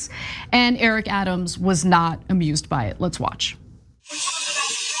place. And Eric Adams was not amused by it. Let's watch.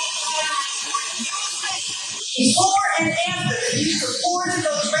 Before and after you supported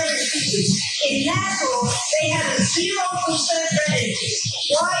those rent increases, in Nassau, they had a 0% rent increase.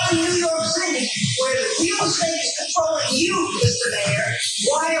 Why in New York City, where the real estate is controlling you, Mr. Mayor,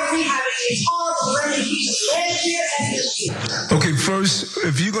 why are we having these horrible rent increases last year and this year? Okay, first,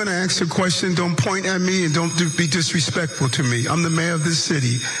 if you're gonna ask a question, don't point at me and don't be disrespectful to me. I'm the mayor of this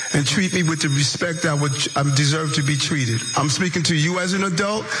city, and treat me with the respect I deserve to be treated. I'm speaking to you as an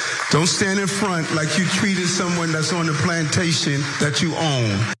adult. Don't stand in front like you treated someone that's on the plantation that you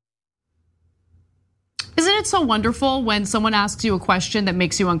own. Isn't it so wonderful when someone asks you a question that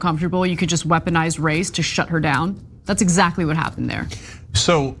makes you uncomfortable, you could just weaponize race to shut her down? That's exactly what happened there.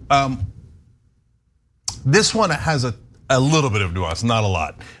 So this one has a little bit of nuance, not a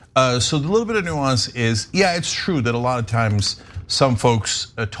lot. So the little bit of nuance is, yeah, it's true that a lot of times some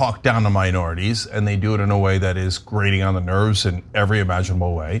folks talk down to minorities and they do it in a way that is grating on the nerves in every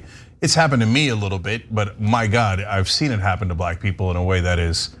imaginable way. It's happened to me a little bit, but my God, I've seen it happen to black people in a way that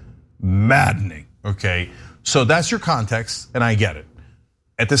is maddening, okay? So that's your context, and I get it.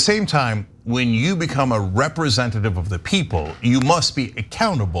 At the same time, when you become a representative of the people, you must be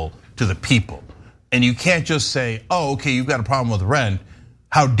accountable to the people. And you can't just say, oh, okay, you've got a problem with rent.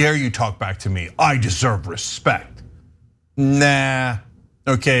 How dare you talk back to me? I deserve respect. Nah,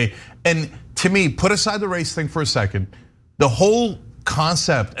 okay. And to me, put aside the race thing for a second. The whole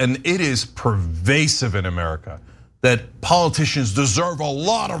concept, and it is pervasive in America, that politicians deserve a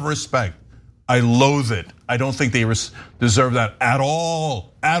lot of respect. I loathe it. I don't think they deserve that at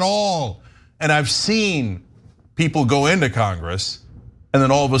all, at all. And I've seen people go into Congress and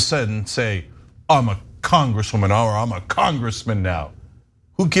then all of a sudden say, I'm a congresswoman or I'm a congressman now.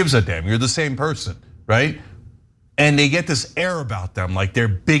 Who gives a damn? You're the same person, right? And they get this air about them like they're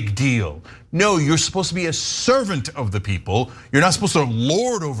big deal. No, you're supposed to be a servant of the people. You're not supposed to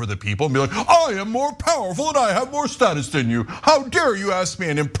lord over the people and be like, I am more powerful and I have more status than you. How dare you ask me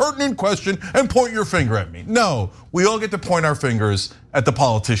an impertinent question and point your finger at me? No, we all get to point our fingers at the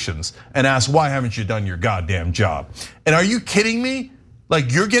politicians and ask, why haven't you done your goddamn job? And are you kidding me?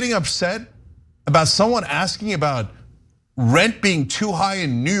 Like, you're getting upset about someone asking about rent being too high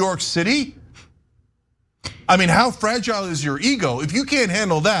in New York City? I mean, how fragile is your ego? If you can't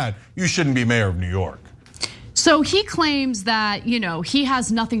handle that, you shouldn't be mayor of New York. So he claims that, he has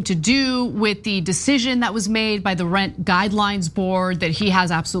nothing to do with the decision that was made by the Rent Guidelines Board, that he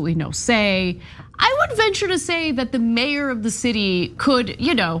has absolutely no say. I would venture to say that the mayor of the city could,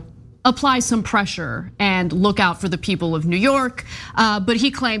 apply some pressure and look out for the people of New York. But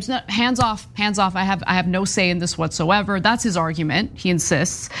he claims, no, hands off, I have no say in this whatsoever. That's his argument, he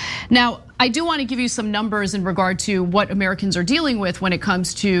insists. Now, I do want to give you some numbers in regard to what Americans are dealing with when it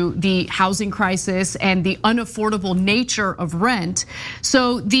comes to the housing crisis and the unaffordable nature of rent.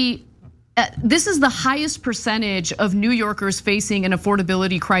 So this is the highest percentage of New Yorkers facing an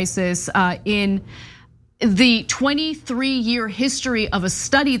affordability crisis in the 23-year history of a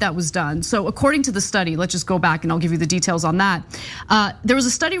study that was done. So according to the study, let's just go back and I'll give you the details on that. There was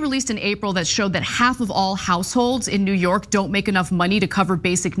a study released in April that showed that half of all households in New York don't make enough money to cover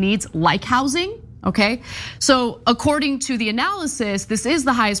basic needs like housing. Okay, so according to the analysis, this is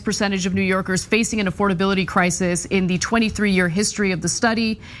the highest percentage of New Yorkers facing an affordability crisis in the 23-year history of the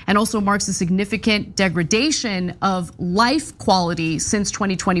study, and also marks a significant degradation of life quality since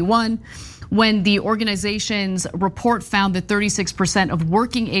 2021. When the organization's report found that 36% of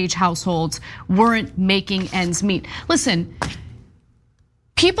working age households weren't making ends meet. Listen,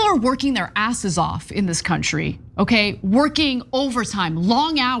 people are working their asses off in this country, okay? Working overtime,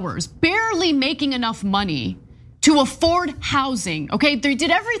 long hours, barely making enough money to afford housing, okay? They did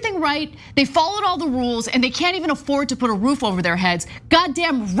everything right, they followed all the rules, and they can't even afford to put a roof over their heads.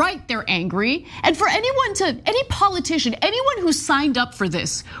 Goddamn right they're angry. And for any politician, anyone who signed up for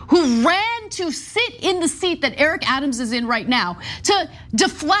this, who ran to sit in the seat that Eric Adams is in right now, to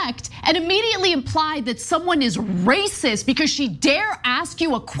deflect and immediately imply that someone is racist because she dare ask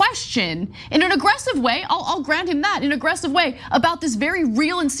you a question in an aggressive way, I'll grant him that, in an aggressive way, about this very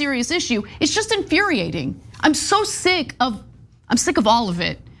real and serious issue, it's just infuriating. I'm sick of all of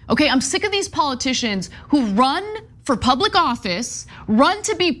it, okay? I'm sick of these politicians who run for public office, run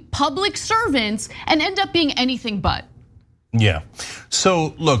to be public servants, and end up being anything but. Yeah,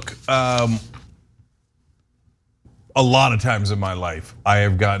 so look, a lot of times in my life, I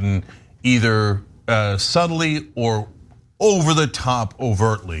have gotten either subtly or over the top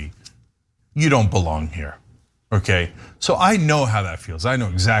overtly, you don't belong here, okay? So I know how that feels, I know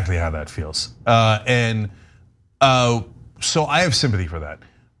exactly how that feels. So I have sympathy for that.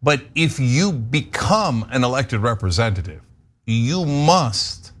 But if you become an elected representative, you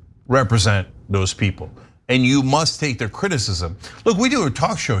must represent those people and you must take their criticism. Look, we do a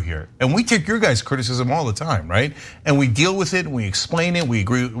talk show here and we take your guys' criticism all the time, right? And we deal with it, and we explain it, we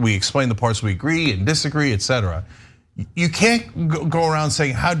agree, we explain the parts we agree and disagree, etc. You can't go around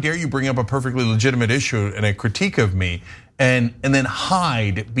saying, how dare you bring up a perfectly legitimate issue and a critique of me and then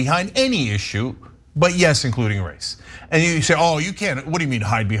hide behind any issue, but yes, including race. And you say, oh, you can't, what do you mean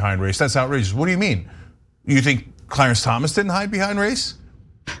hide behind race? That's outrageous. What do you mean? You think Clarence Thomas didn't hide behind race?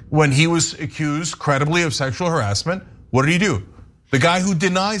 When he was accused credibly of sexual harassment, what did he do? The guy who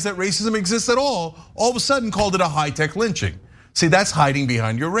denies that racism exists at all of a sudden called it a high-tech lynching. See, that's hiding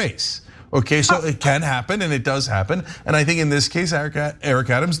behind your race. Okay, so it can happen and it does happen. And I think in this case, Eric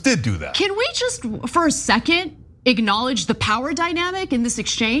Adams did do that. Can we just, for a second, acknowledge the power dynamic in this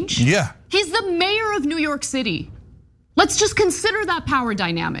exchange? Yeah. He's the mayor of New York City. Let's just consider that power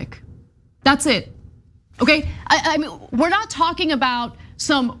dynamic. That's it, okay? I mean, we're not talking about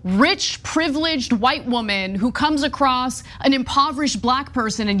some rich, privileged white woman who comes across an impoverished black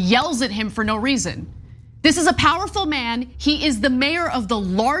person and yells at him for no reason. This is a powerful man. He is the mayor of the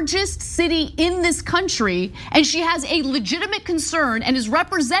largest city in this country, and she has a legitimate concern and is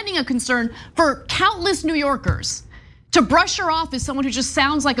representing a concern for countless New Yorkers. To brush her off as someone who just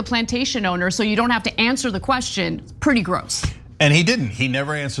sounds like a plantation owner so you don't have to answer the question, pretty gross. And he didn't, he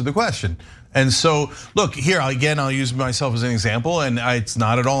never answered the question. And so, look, here again, I'll use myself as an example, and it's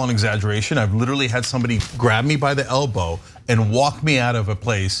not at all an exaggeration. I've literally had somebody grab me by the elbow and walk me out of a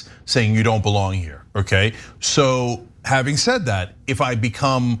place saying you don't belong here, okay? So having said that, if I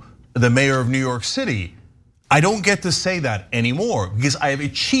become the mayor of New York City, I don't get to say that anymore because I have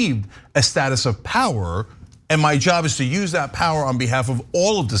achieved a status of power, and my job is to use that power on behalf of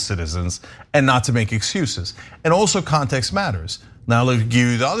all of the citizens and not to make excuses. And also context matters. Now let me give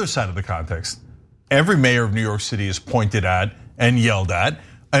you the other side of the context. Every mayor of New York City is pointed at and yelled at.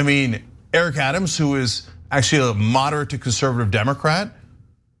 I mean, Eric Adams, who is actually a moderate to conservative Democrat,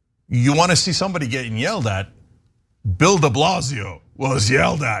 you wanna see somebody getting yelled at, Bill de Blasio was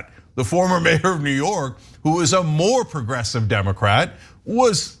yelled at. The former mayor of New York, who is a more progressive Democrat,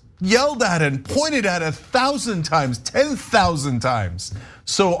 was yelled at and pointed at 1,000 times, 10,000 times.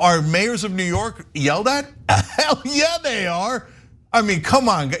 So are mayors of New York yelled at? Hell yeah, they are. I mean, come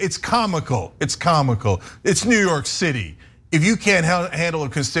on, it's comical, it's comical. It's New York City. If you can't handle a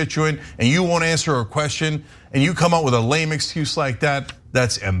constituent and you won't answer a question and you come up with a lame excuse like that,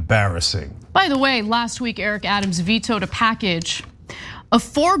 that's embarrassing. By the way, last week, Eric Adams vetoed a package of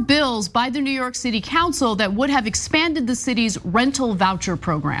 4 bills by the New York City Council that would have expanded the city's rental voucher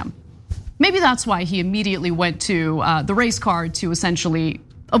program. Maybe that's why he immediately went to the race card to essentially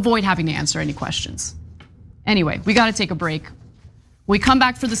avoid having to answer any questions. Anyway, we gotta take a break. When we come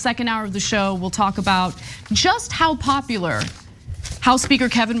back for the second hour of the show, we'll talk about just how popular House Speaker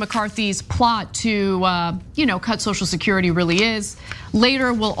Kevin McCarthy's plot to cut Social Security really is.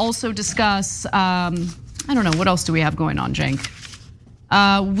 Later, we'll also discuss, I don't know, what else do we have going on, Cenk?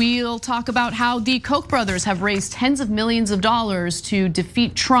 We'll talk about how the Koch brothers have raised tens of millions of dollars to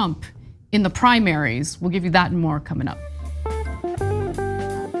defeat Trump in the primaries. We'll give you that and more coming up.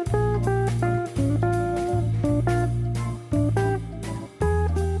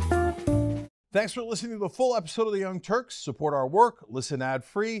 Thanks for listening to the full episode of The Young Turks. Support our work, listen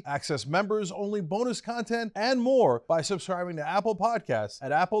ad-free, access members-only bonus content, and more by subscribing to Apple Podcasts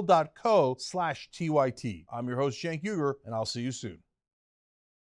at apple.co/TYT. I'm your host, Cenk Uygur, and I'll see you soon.